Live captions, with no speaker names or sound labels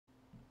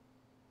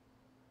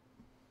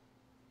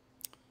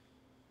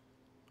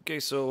Okay,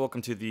 so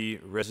welcome to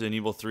the Resident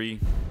Evil 3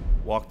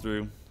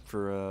 walkthrough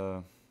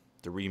for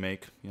the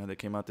remake, that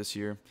came out this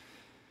year.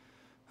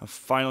 I'm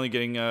finally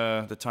getting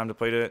the time to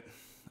play it.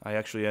 I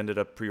actually ended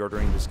up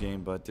pre-ordering this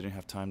game, but didn't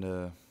have time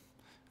to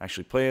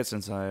actually play it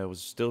since I was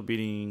still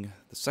beating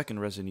the second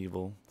Resident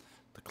Evil,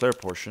 the Claire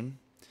portion.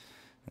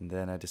 And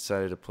then I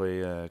decided to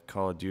play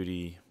Call of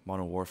Duty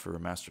Modern Warfare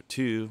Remastered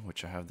 2,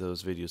 which I have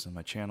those videos on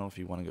my channel if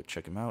you want to go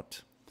check them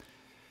out.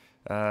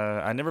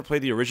 I never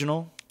played the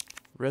original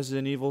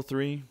Resident Evil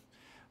 3.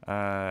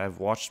 I've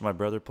watched my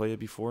brother play it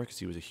before because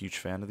he was a huge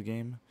fan of the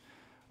game.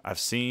 I've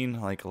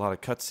seen like a lot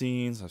of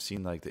cutscenes. I've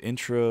seen like the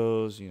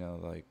intros,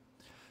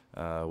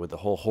 with the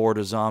whole horde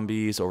of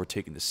zombies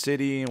overtaking the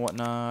city and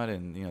whatnot,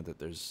 and that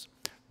there's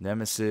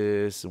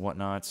Nemesis and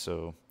whatnot.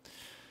 So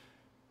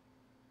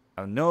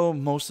I know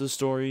most of the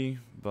story,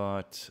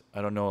 but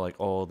I don't know like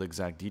all the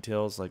exact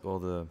details like all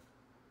the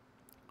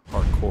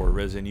hardcore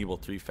Resident Evil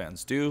 3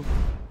 fans do.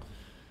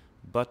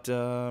 But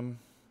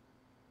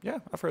yeah,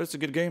 I've heard it's a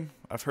good game.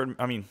 I've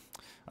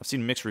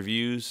seen mixed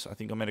reviews. I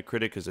think on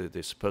Metacritic because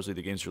they supposedly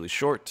the game's really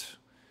short.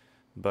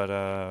 But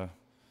I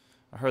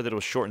heard that it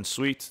was short and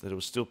sweet, that it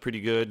was still pretty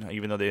good,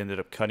 even though they ended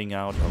up cutting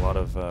out a lot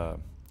of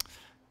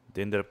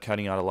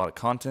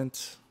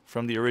content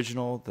from the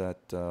original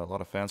that a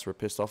lot of fans were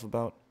pissed off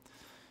about.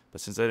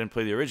 But since I didn't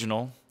play the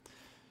original,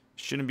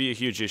 it shouldn't be a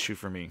huge issue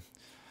for me.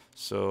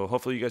 So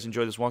hopefully you guys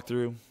enjoy this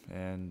walkthrough,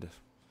 and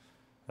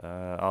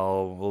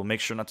we'll make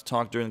sure not to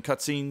talk during the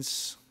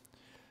cutscenes.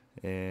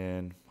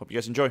 And hope you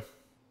guys enjoy.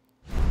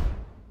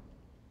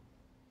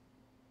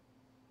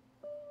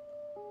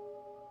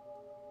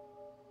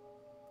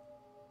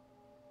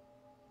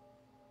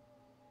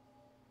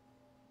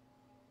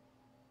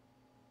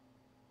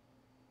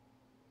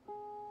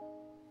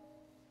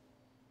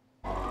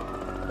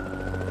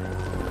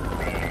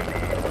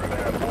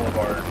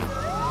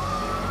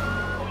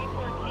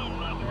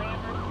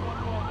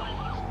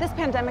 This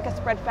pandemic has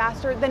spread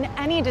faster than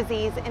any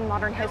disease in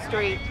modern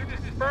history.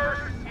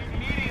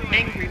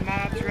 Angry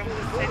mobs roam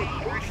the city,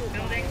 commercial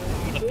buildings.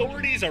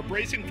 Authorities are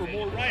bracing for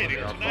more rioting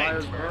tonight.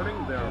 Fires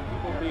burning, there are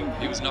people being...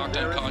 He was knocked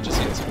unconscious,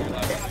 he had severe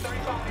left.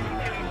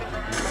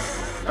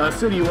 A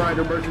citywide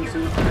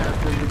emergency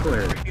has been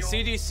declared. The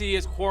CDC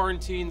has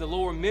quarantined the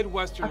lower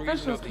Midwestern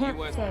region of the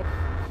U.S.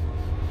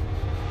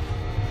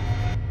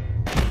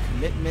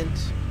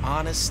 Commitment,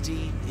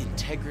 honesty,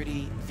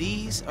 integrity,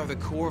 these are the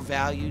core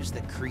values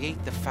that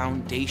create the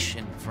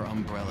foundation for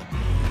Umbrella.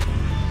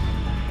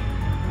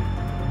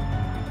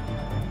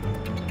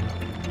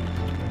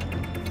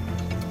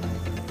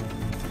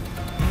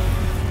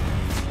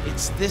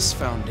 It's this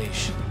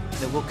foundation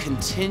that will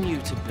continue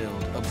to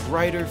build a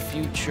brighter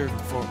future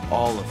for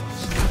all of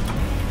us.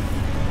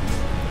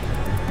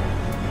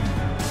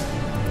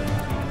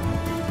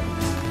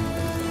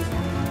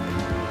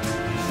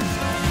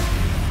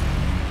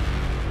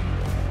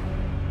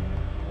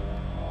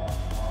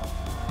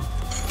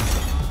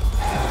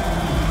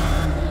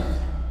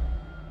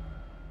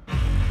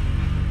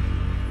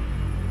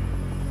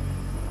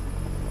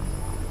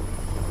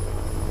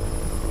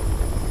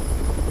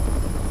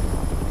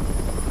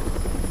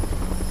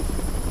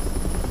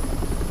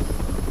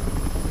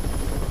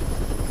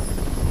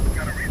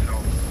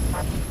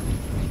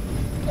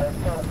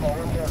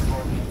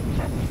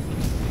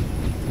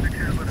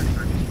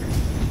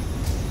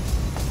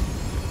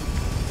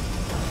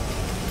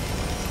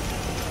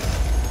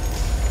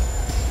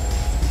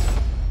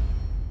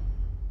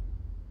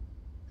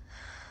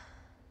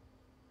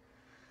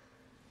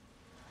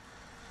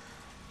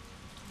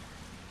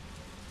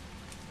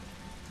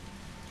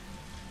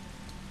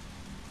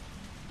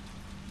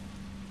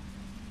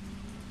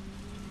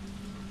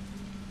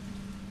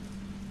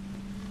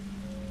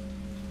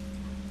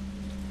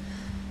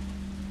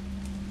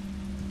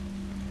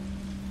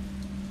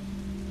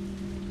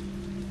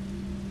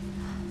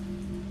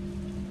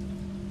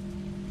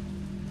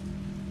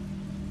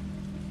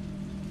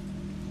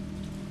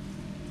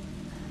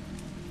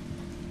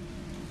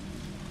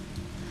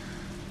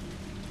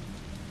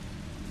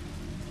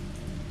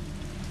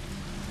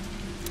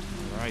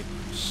 Alright,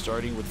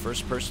 starting with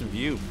first-person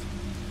view.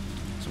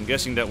 So I'm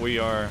guessing that we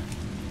are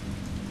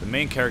the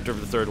main character of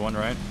the third one,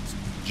 right? It's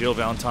Jill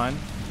Valentine.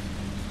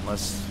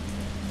 Unless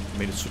I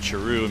made a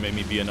switcheroo and made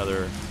me be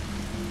another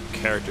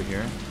character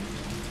here.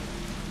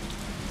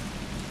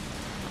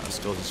 Let's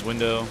close this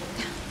window.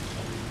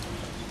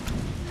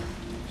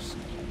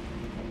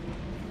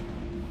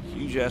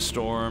 Huge-ass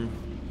storm.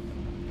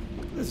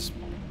 Look at this.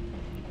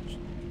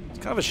 It's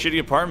kind of a shitty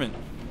apartment.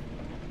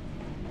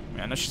 I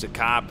mean, I know she's a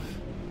cop.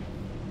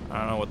 I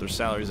don't know what their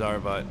salaries are,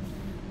 but I'm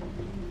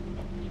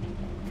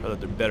sure that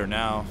they're better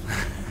now.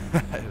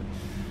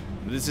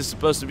 This is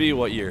supposed to be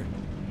what year?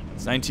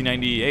 It's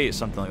 1998,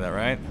 something like that,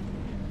 right?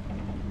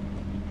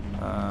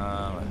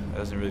 That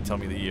doesn't really tell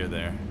me the year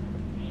there.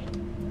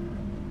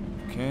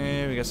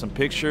 Okay, we got some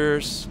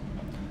pictures.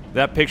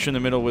 That picture in the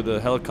middle with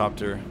the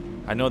helicopter,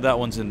 I know that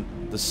one's in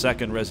the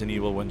second Resident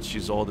Evil when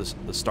she's all the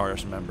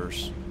STARS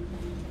members.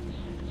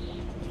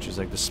 Which is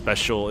like the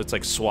special, it's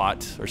like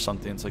SWAT or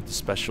something. It's like the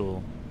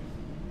special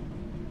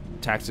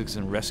Tactics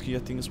and Rescue, I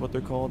think is what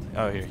they're called.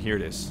 Oh, here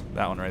it is.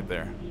 That one right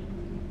there.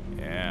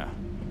 Yeah.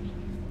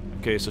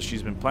 Okay, so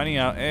she's been planning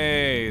out.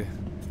 Hey,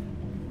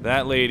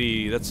 that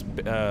lady. That's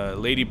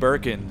Lady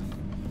Birkin,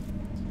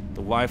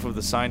 the wife of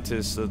the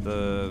scientist that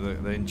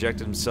that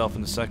injected himself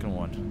in the second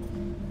one.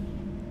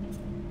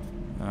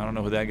 I don't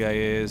know who that guy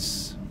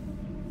is.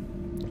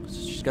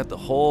 She's got the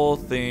whole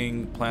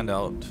thing planned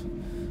out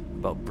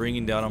about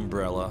bringing down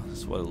Umbrella.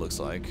 That's what it looks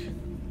like.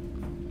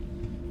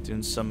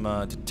 Doing some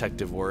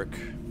detective work.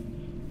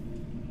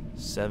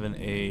 7,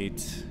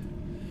 8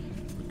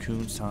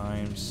 Raccoon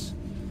Times.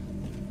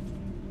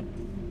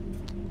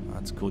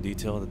 That's a cool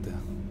detail that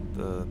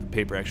the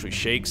paper actually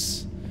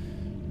shakes.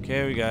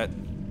 Okay, we got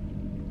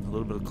a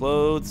little bit of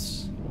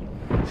clothes.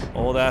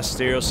 Old ass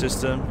stereo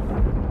system.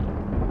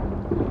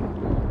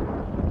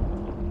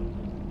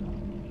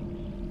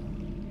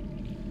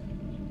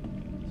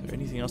 Is there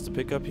anything else to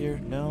pick up here?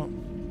 No.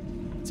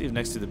 Let's see if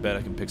next to the bed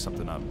I can pick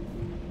something up.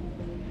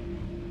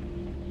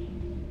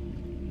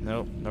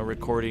 Nope, no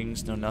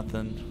recordings, no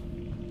nothing.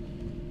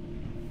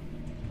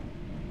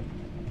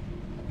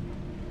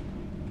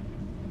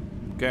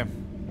 Okay.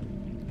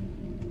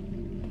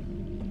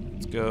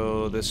 Let's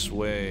go this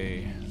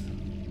way.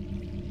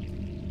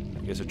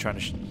 I guess they're trying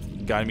to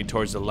guide me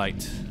towards the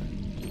light.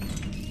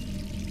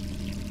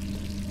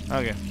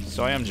 Okay,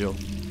 so I am Jill.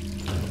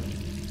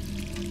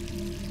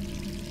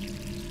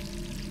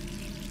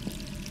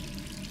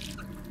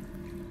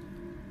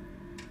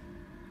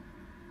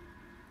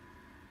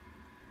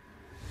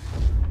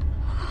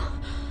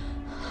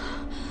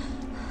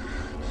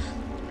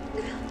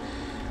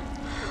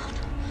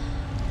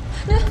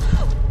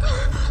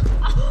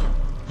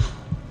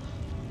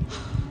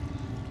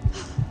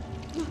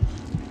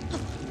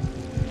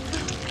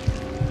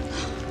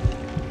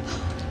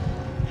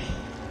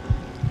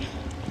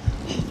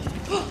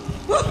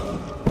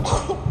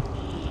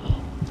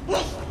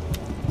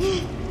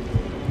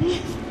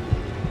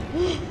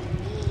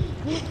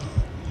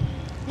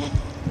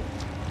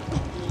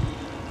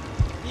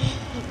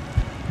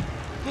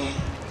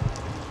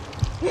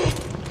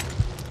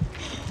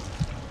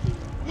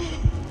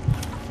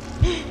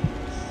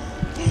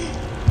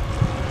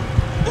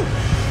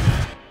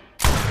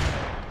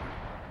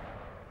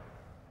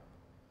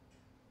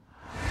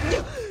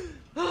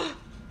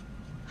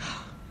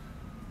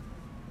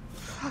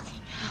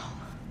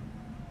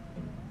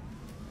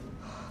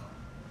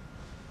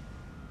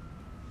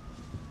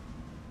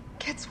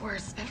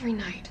 Worse every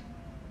night.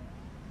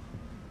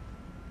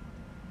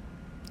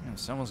 Yeah,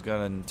 someone's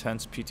got an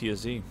intense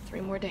PTSD.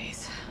 3 more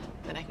days,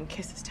 then I can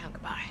kiss this town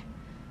goodbye.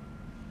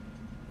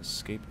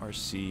 Escape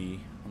RC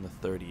on the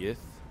 30th.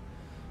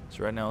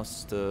 So right now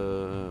it's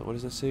the, what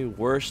does that say?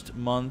 Worst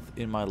month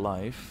in my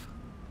life.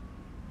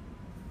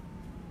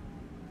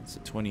 It's the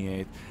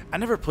 28th. I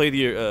never played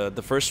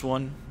the first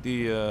one,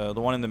 the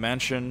one in the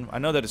mansion. I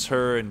know that it's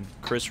her and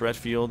Chris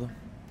Redfield.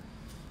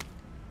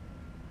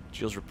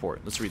 Jill's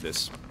report. Let's read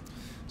this.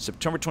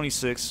 September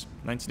 26,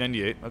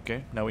 1998.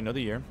 Okay, now we know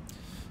the year.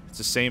 It's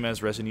the same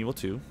as Resident Evil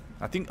 2.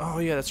 I think, oh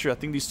yeah, that's true. I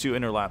think these two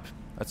overlap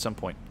at some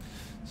point.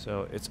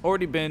 So it's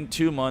already been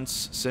 2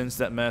 months since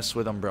that mess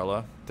with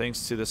Umbrella.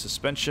 Thanks to the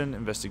suspension,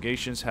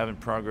 investigations haven't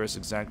progressed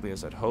exactly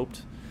as I'd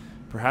hoped.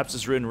 Perhaps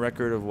this written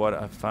record of what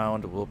I've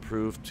found will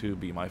prove to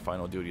be my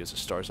final duty as a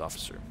STARS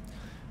officer.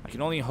 I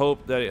can only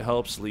hope that it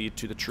helps lead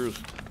to the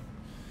truth.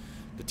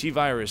 The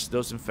T-virus,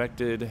 those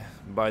infected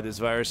by this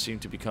virus seem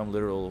to become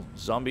literal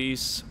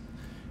zombies.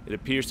 It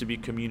appears to be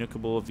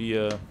communicable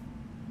via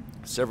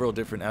several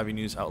different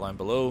avenues outlined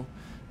below.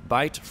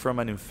 Bite from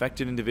an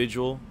infected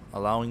individual,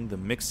 allowing the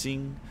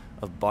mixing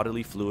of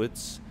bodily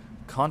fluids.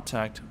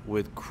 Contact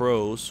with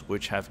crows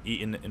which have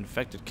eaten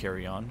infected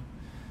carrion.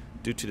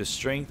 Due to the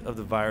strength of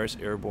the virus,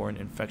 airborne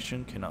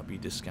infection cannot be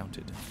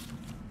discounted.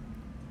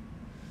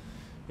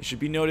 It should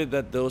be noted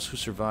that those who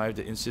survived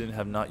the incident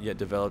have not yet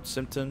developed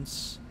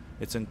symptoms.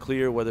 It's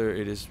unclear whether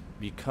it is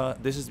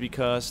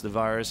because the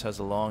virus has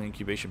a long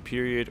incubation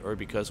period or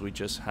because we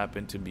just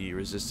happen to be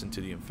resistant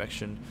to the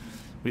infection.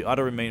 We ought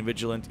to remain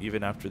vigilant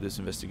even after this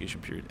investigation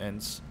period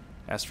ends.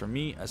 As for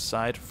me,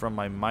 aside from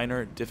my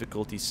minor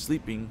difficulty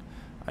sleeping,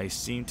 I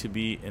seem to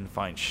be in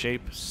fine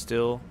shape.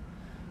 Still,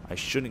 I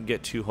shouldn't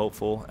get too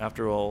hopeful.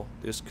 After all,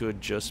 this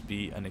could just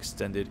be an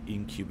extended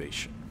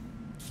incubation.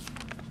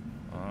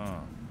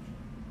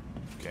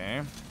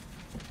 Okay.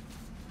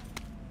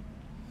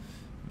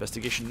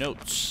 Investigation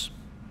notes.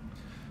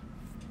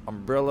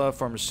 Umbrella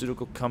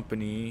Pharmaceutical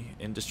Company,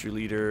 industry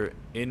leader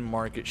in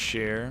market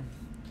share.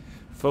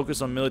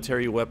 Focus on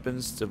military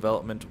weapons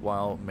development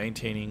while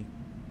maintaining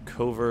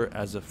cover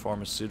as a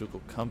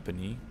pharmaceutical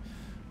company.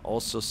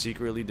 Also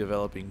secretly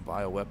developing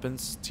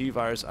bioweapons.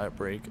 T-virus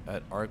outbreak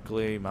at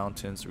Arklay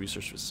Mountains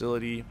Research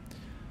Facility.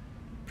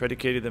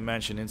 Predicated the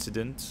mansion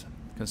incident.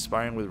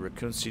 Conspiring with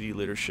Raccoon City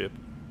leadership.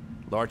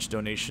 Large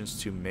donations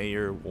to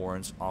Mayor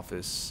Warren's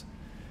office.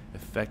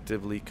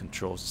 Effectively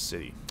controls the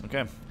city.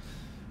 Okay.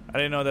 I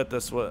didn't know that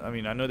that's what, I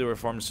mean, I know they were a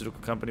pharmaceutical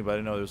company, but I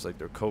didn't know it was like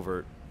their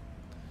covert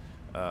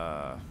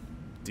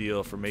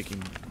deal for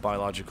making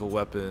biological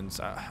weapons.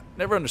 I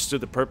never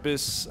understood the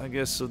purpose, I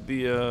guess, of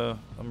the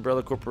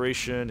Umbrella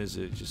Corporation. Is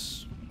it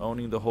just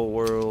owning the whole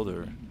world,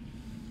 or?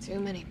 Too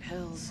many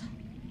pills.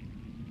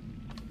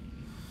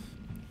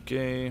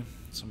 Okay,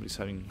 somebody's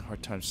having a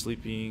hard time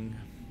sleeping.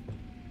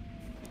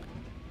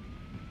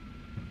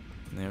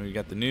 And then we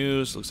got the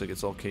news. Looks like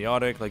it's all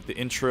chaotic, like the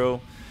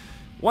intro.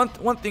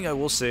 One thing I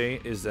will say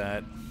is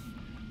that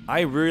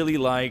I really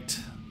liked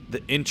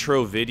the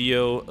intro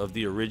video of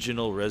the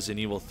original Resident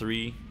Evil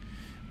 3,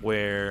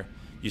 where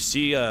you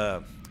see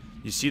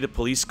the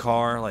police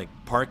car like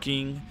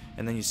parking,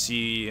 and then you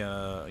see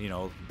you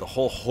know, the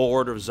whole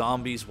horde of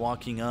zombies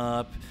walking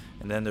up,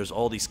 and then there's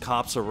all these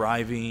cops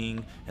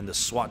arriving and the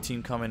SWAT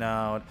team coming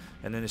out,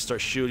 and then they start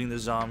shooting the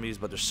zombies,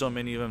 but there's so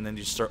many of them, and then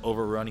you start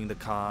overrunning the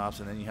cops,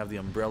 and then you have the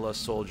Umbrella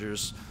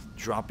soldiers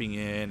dropping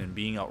in and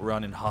being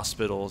outrun in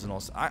hospitals and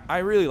all. I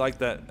really like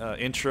that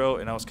intro,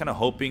 and I was kind of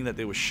hoping that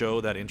they would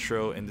show that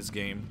intro in this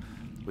game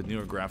with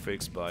newer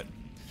graphics, but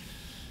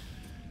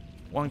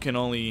one can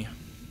only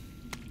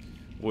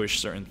wish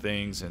certain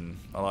things, and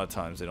a lot of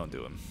times they don't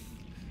do them.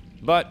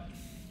 But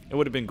it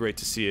would have been great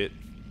to see it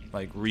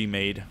like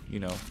remade,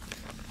 you know.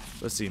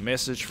 Let's see,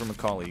 message from a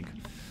colleague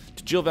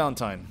to Jill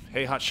Valentine.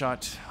 Hey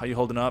hotshot, how you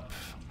holding up?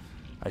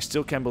 I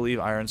still can't believe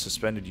Iron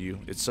suspended you.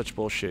 It's such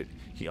bullshit.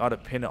 He ought to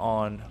pin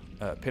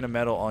a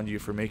medal on you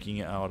for making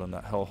it out on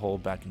that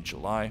hellhole back in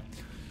July.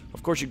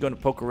 Of course you're going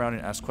to poke around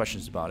and ask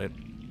questions about it.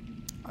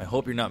 I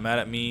hope you're not mad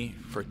at me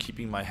for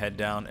keeping my head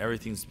down.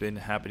 Everything's been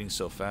happening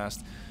so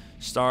fast.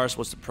 Stars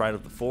was the pride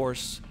of the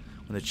force.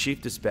 When the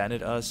chief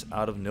disbanded us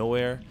out of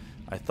nowhere,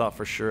 I thought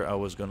for sure I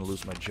was going to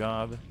lose my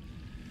job.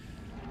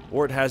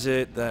 Word has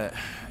it that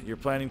you're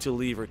planning to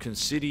leave Raccoon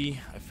City.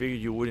 I figured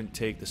you wouldn't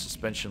take the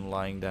suspension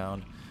lying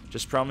down.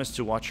 Just promise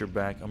to watch your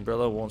back.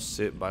 Umbrella won't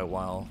sit by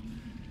while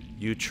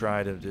you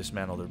try to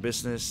dismantle their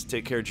business.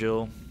 Take care,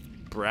 Jill.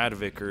 Brad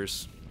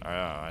Vickers.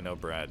 I know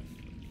Brad.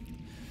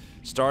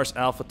 Stars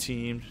Alpha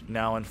Team,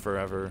 now and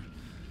forever.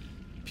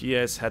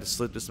 P.S. Had to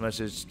slip this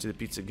message to the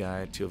pizza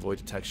guy to avoid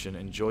detection.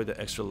 Enjoy the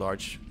extra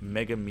large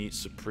Mega Meat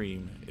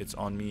Supreme. It's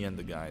on me and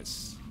the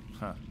guys.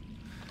 Huh.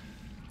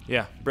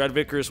 Yeah, Brad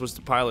Vickers was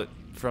the pilot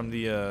from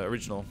the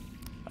original.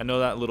 I know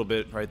that a little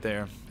bit right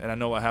there. And I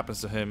know what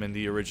happens to him in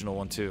the original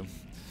one too.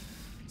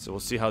 So we'll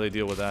see how they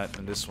deal with that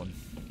in this one.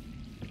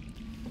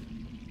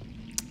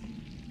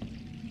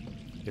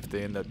 If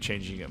they end up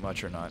changing it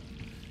much or not.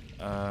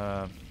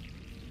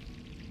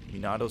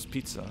 Minato's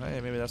Pizza. Hey,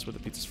 maybe that's where the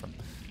pizza's from.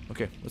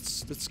 Okay,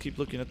 let's keep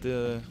looking at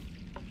the...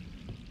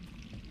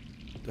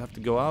 Do I have to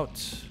go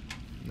out?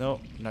 No,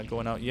 not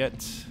going out yet.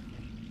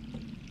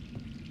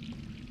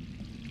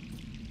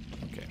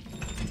 Okay.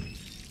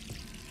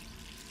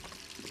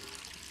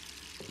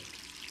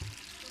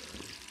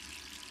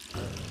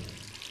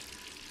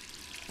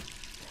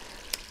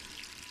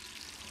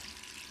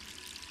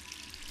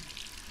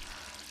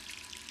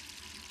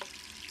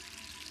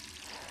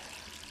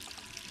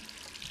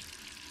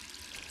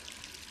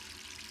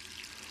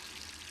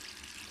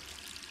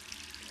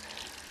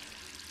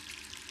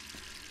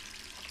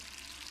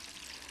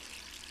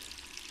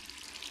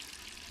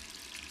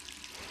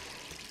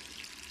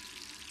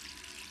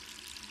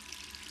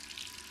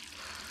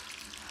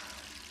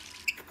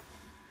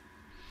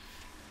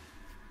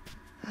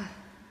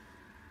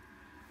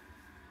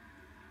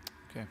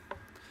 Okay.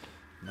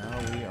 Now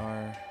we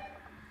are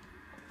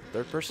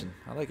third person.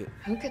 I like it.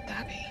 Who could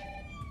that be?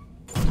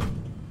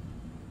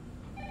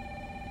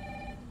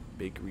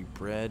 Bakery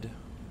bread.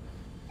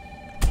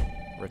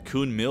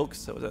 Raccoon milk?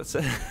 Is that what that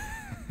said?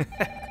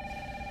 Okay,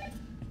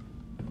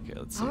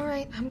 let's see. All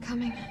right, I'm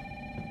coming.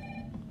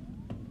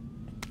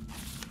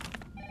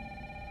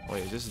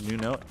 Wait, is this a new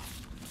note?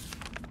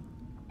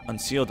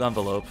 Unsealed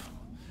envelope.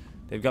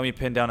 They've got me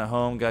pinned down at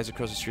home. Guys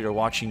across the street are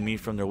watching me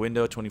from their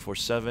window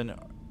 24/7.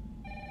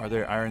 Are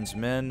there Iron's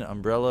men,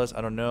 umbrellas? I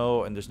don't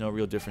know, and there's no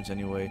real difference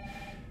anyway.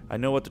 I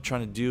know what they're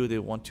trying to do. They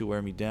want to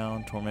wear me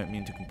down, torment me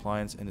into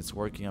compliance, and it's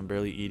working. I'm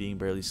barely eating,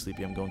 barely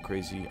sleeping. I'm going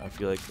crazy. I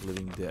feel like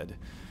living dead.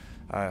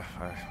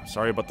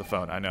 Sorry about the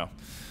phone, I know.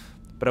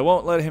 But I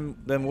won't let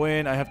them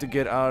win. I have to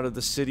get out of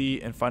the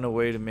city and find a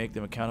way to make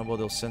them accountable.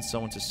 They'll send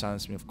someone to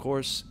silence me, of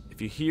course.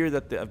 If you hear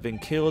that I've been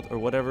killed or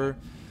whatever,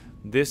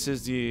 this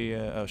is the...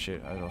 oh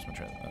shit, I lost my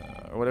train.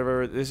 Or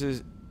whatever, this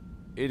is...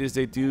 It is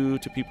they do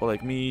to people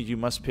like me. You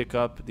must pick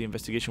up the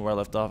investigation where I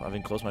left off. I've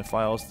enclosed my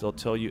files. They'll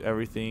tell you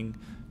everything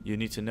you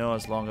need to know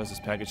as long as this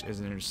package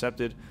isn't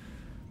intercepted.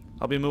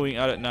 I'll be moving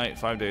out at night,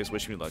 5 days.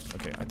 Wish me luck.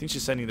 Okay, I think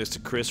she's sending this to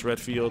Chris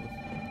Redfield,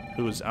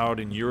 who is out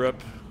in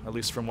Europe, at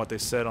least from what they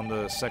said on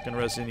the second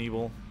Resident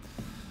Evil.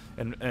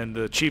 And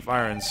the Chief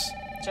Irons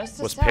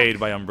was paid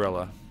by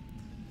Umbrella.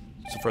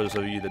 So for those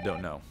of you that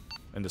don't know.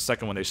 And the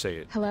second one they say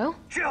it. Hello?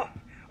 Jill,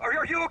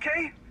 are you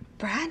okay?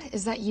 Brad,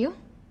 is that you?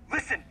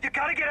 Listen, you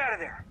gotta get out of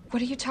there.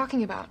 What are you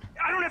talking about?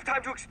 I don't have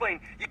time to explain.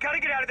 You gotta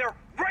get out of there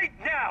right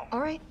now. All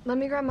right, let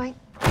me grab my...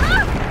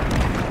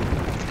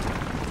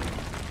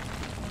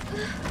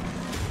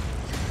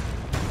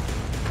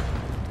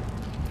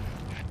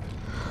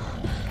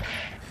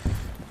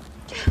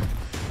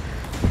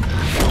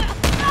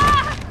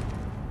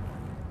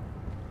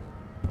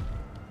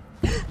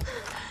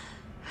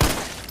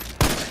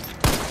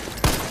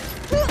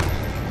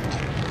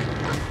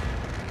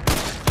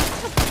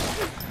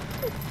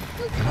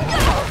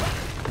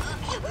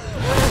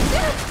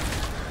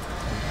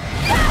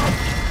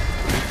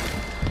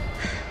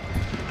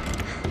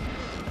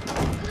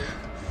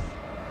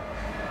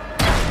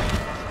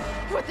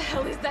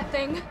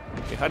 thing.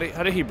 Okay,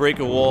 how did he break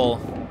a wall?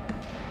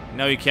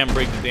 Now he can't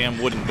break the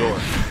damn wooden door.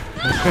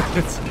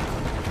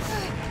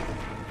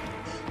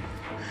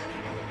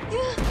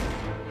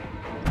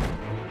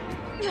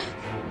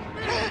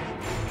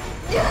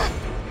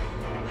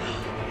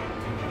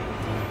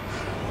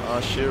 Oh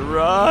shit,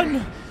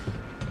 run!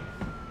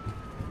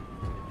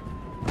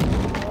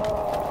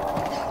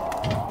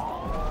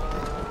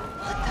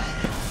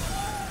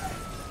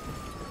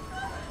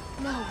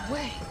 No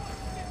way.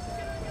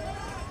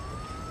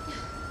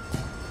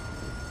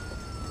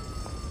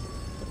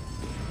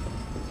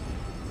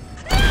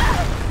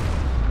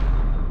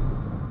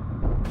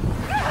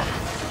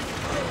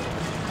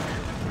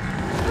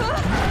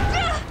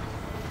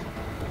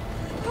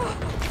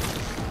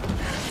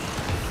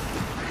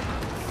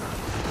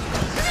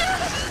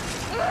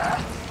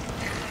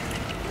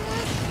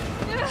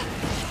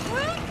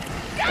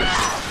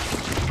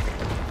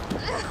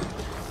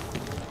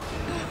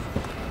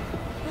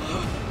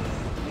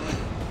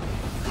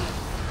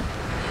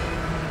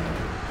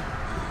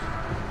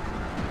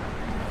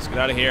 Let's get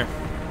out of here.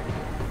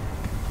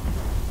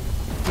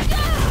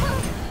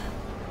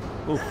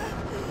 Ooh.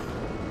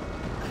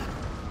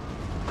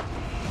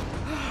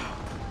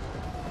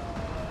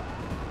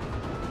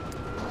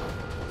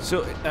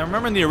 So I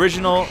remember in the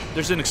original,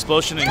 there's an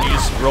explosion and you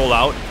just roll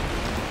out.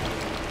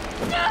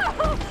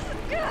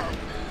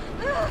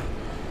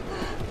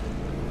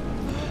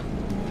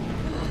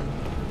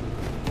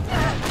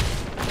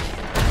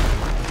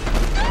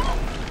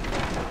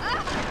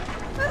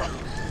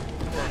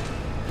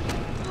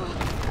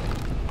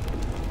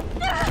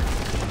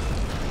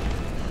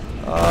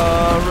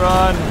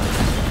 Run!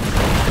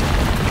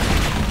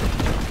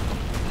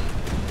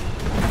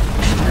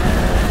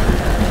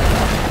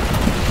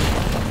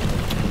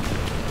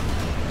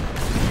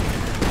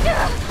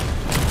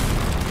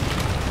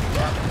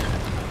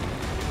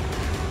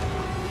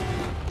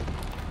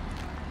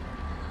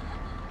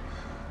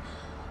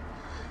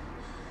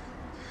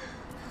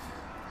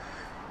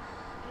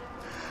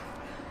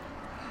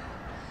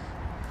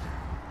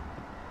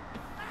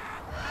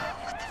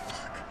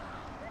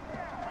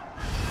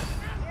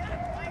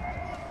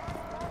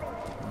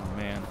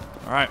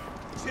 All right.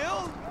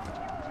 Jill?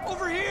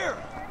 Over here!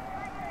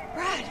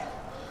 Brad,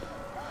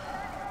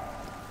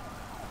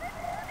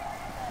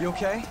 You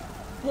okay?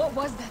 what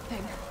was that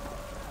thing?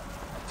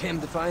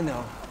 Damned if I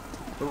know.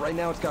 But right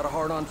now it's got a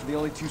hard-on for the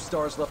only 2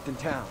 stars left in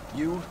town.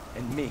 You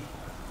and me.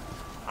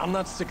 I'm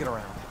not sticking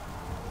around.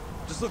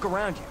 Just look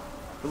around you.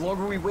 The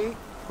longer we wait,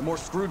 the more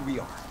screwed we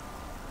are.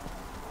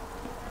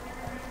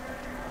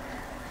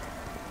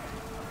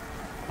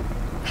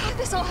 How did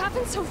this all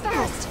happen so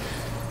fast?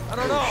 I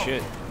don't know. Oh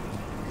shit.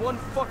 One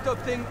fucked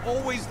up thing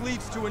always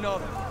leads to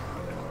another.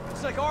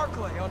 It's like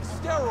Arclay on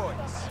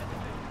steroids.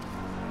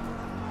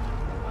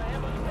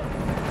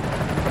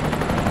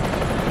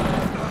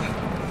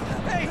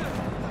 Hey!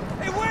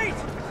 Hey, wait!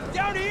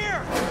 Down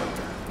here!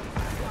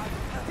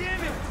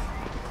 Damn it!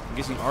 I'm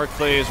guessing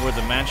Arclay is where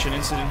the mansion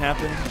incident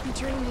happened. I'd be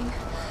dreaming.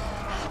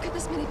 How could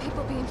this many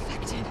people be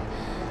infected?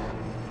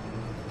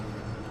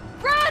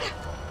 Brad!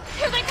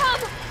 Here they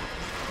come!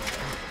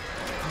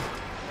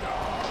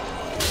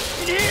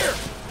 In here!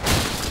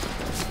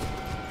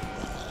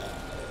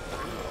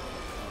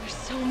 There's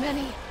so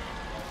many.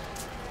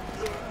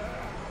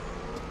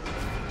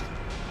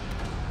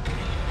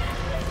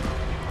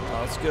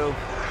 Let's go.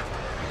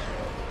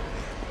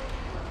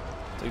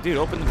 It's like, dude,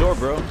 open the door,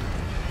 bro.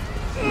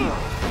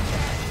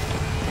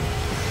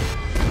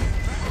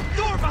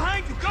 Door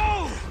behind you,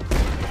 go!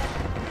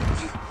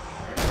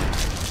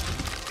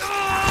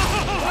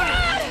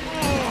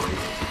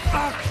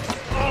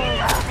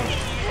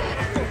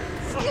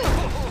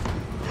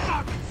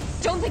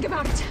 Don't think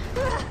about it.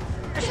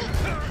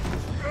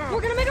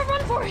 We're gonna make a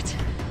run for it.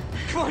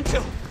 Come on,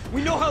 Jill.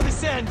 We know how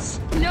this ends.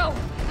 No,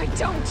 I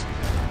don't.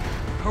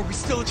 Are we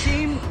still a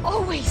team?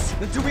 Always.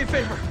 Then do me a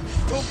favor.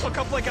 Don't fuck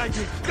up like I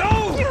did. Go!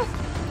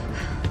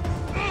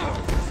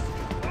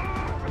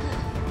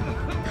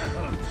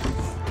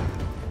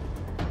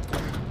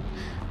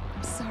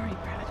 I'm sorry,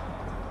 Brad.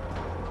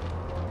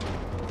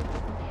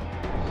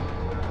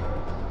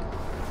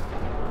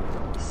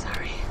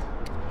 Sorry.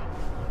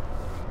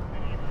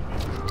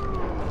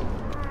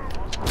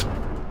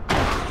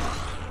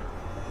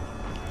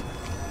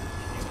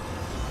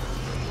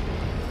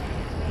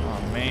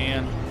 Oh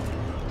man.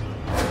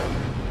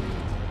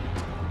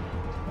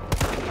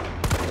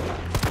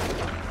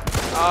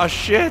 Oh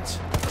shit! Shit.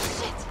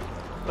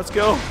 Let's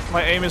go.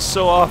 My aim is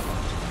so off.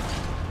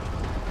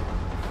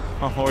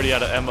 I'm already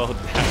out of ammo.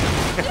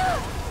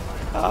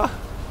 Ah.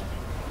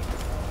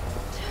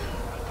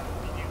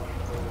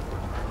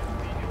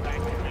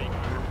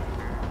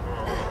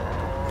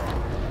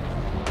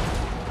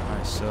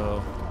 Alright,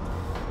 so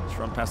let's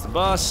run past the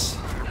bus.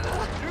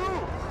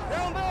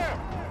 Down there!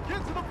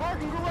 Get to the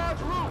parking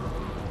garage roof!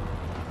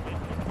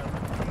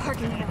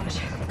 Parking garage.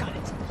 Got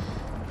it.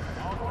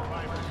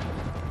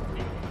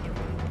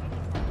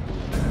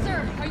 Sir,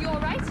 are you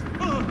alright?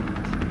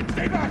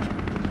 Stay back!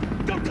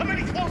 Don't come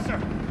any closer!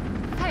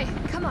 Hey,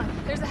 come on.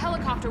 There's a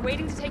helicopter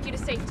waiting to take you to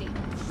safety.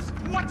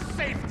 What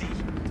safety?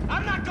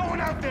 I'm not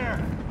going out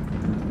there!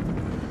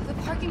 The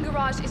parking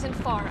garage isn't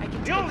far. I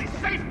can The only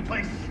safe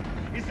place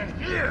is in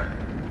here!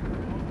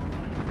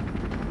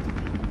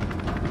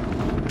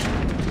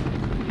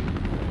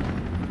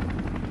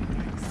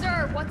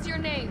 Sir, what's your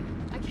name?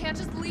 I can't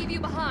just leave you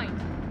behind.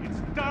 It's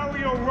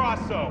Dario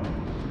Rosso.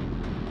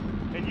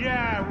 And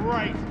yeah,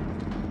 right.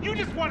 You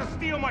just want to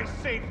steal my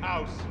safe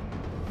house.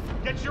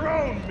 Get your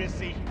own,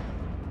 Missy.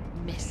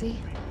 Missy?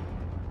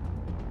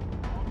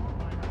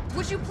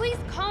 Would you please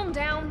calm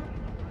down?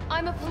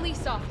 I'm a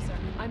police officer.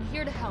 I'm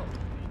here to help.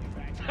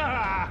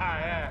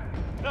 Yeah.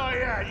 Oh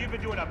yeah, you've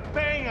been doing a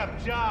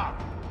bang-up job.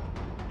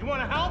 You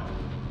want to help?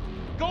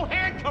 Go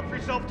handcuff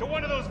yourself to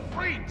one of those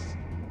freaks.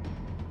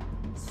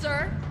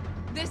 Sir,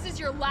 this is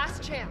your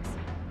last chance.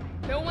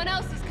 No one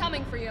else is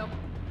coming for you.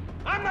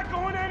 I'm not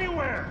going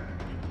anywhere.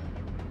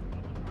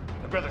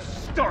 I'd rather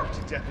starve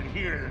to death in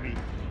here than be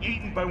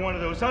eaten by one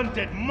of those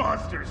undead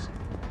monsters.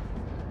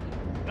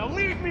 Now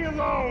leave me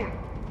alone.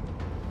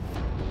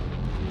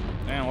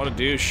 Man, what a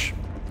douche.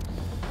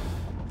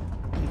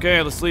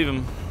 Okay, let's leave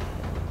him.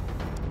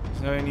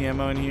 Is there any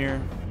ammo in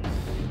here?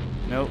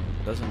 Nope,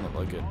 doesn't look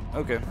like it.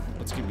 Okay,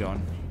 let's keep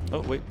going.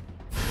 Oh, wait.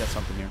 We got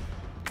something here.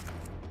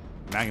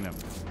 Magnum.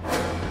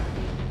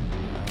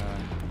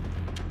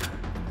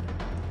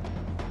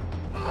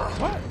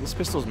 What? This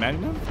pistol's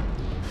Magnum?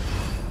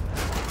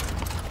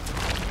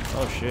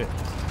 Oh, shit.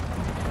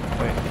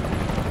 Wait.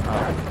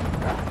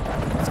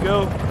 Let's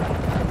go.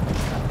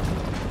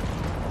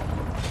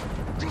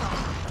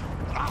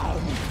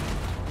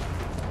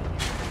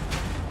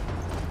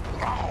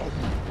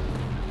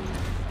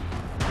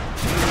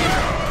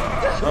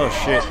 Oh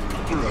shit.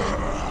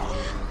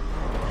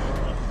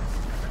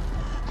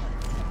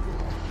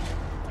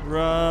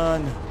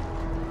 Run.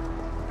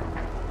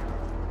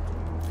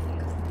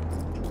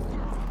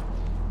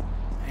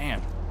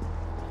 Man.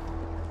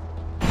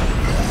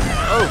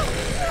 Oh.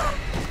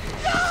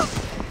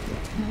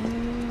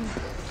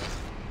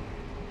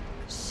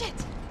 Shit.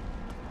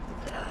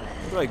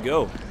 Where do I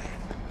go?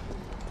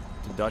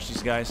 To dodge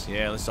these guys?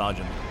 Yeah, let's dodge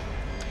them.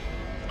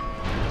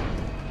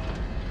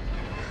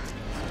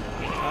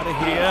 Out of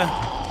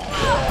here.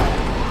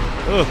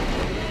 Ugh.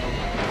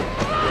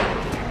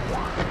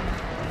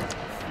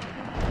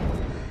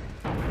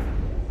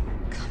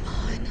 Come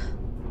on.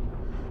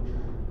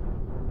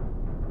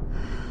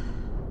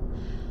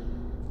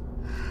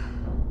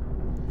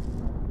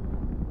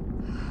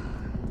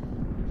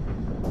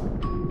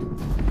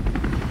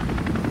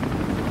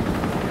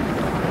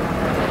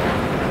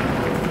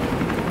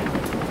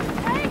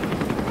 Hey,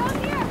 down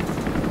here.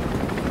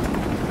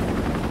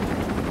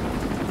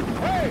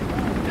 Hey,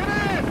 get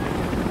in!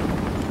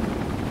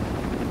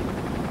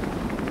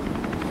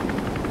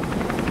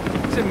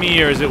 Is it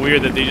me or is it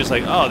weird that they just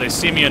like, oh, they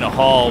see me in a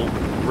hall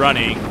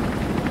running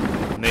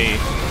and they...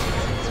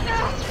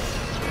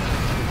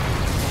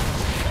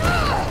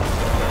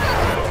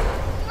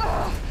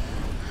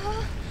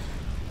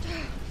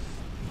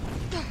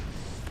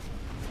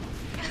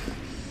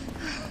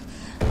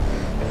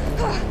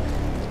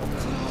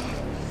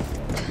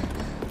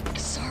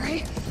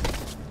 Sorry.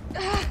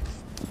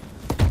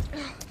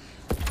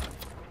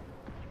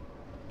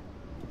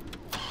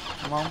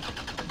 Come on.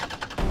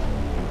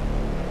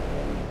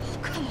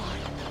 Come on.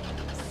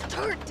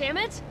 Start, damn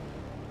it.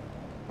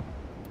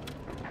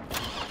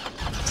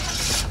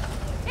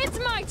 It's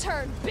my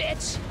turn,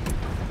 bitch.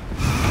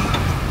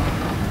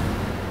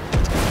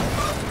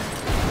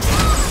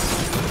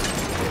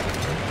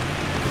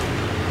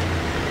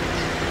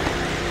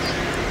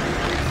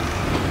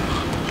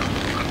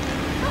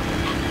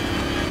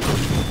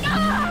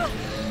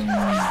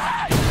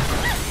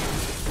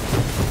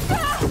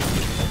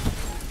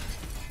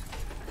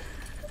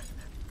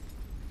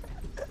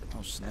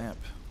 Oh, snap.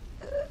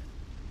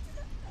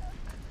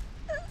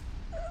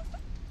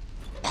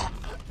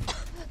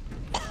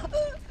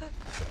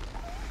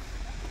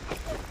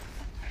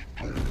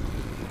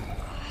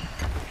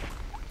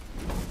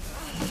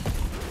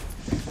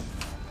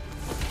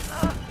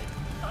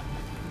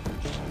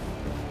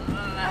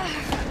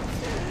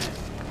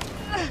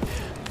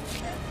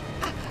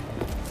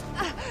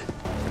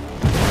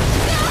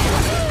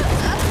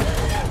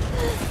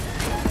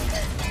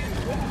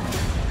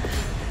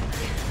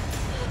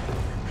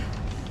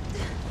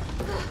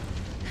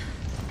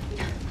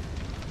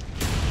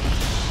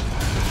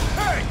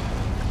 Hey!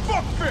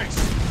 Fuckface!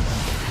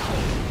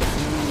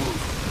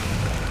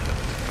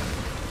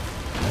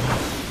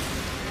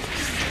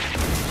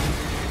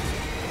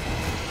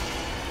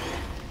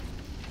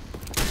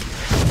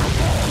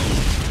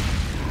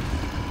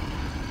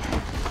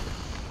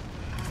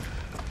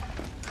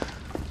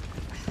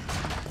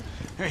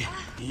 Hey,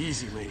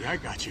 easy, lady. I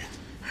got you.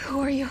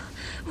 Who are you?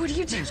 What are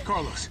you doing? Name's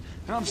Carlos,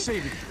 and I'm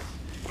saving you.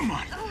 Come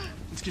on,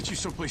 let's get you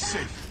someplace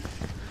safe.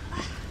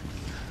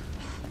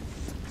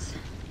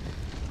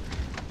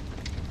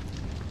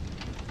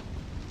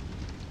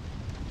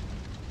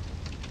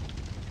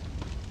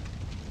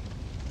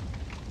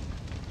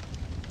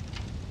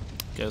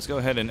 Okay, let's go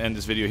ahead and end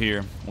this video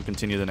here. We'll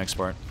continue the next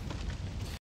part.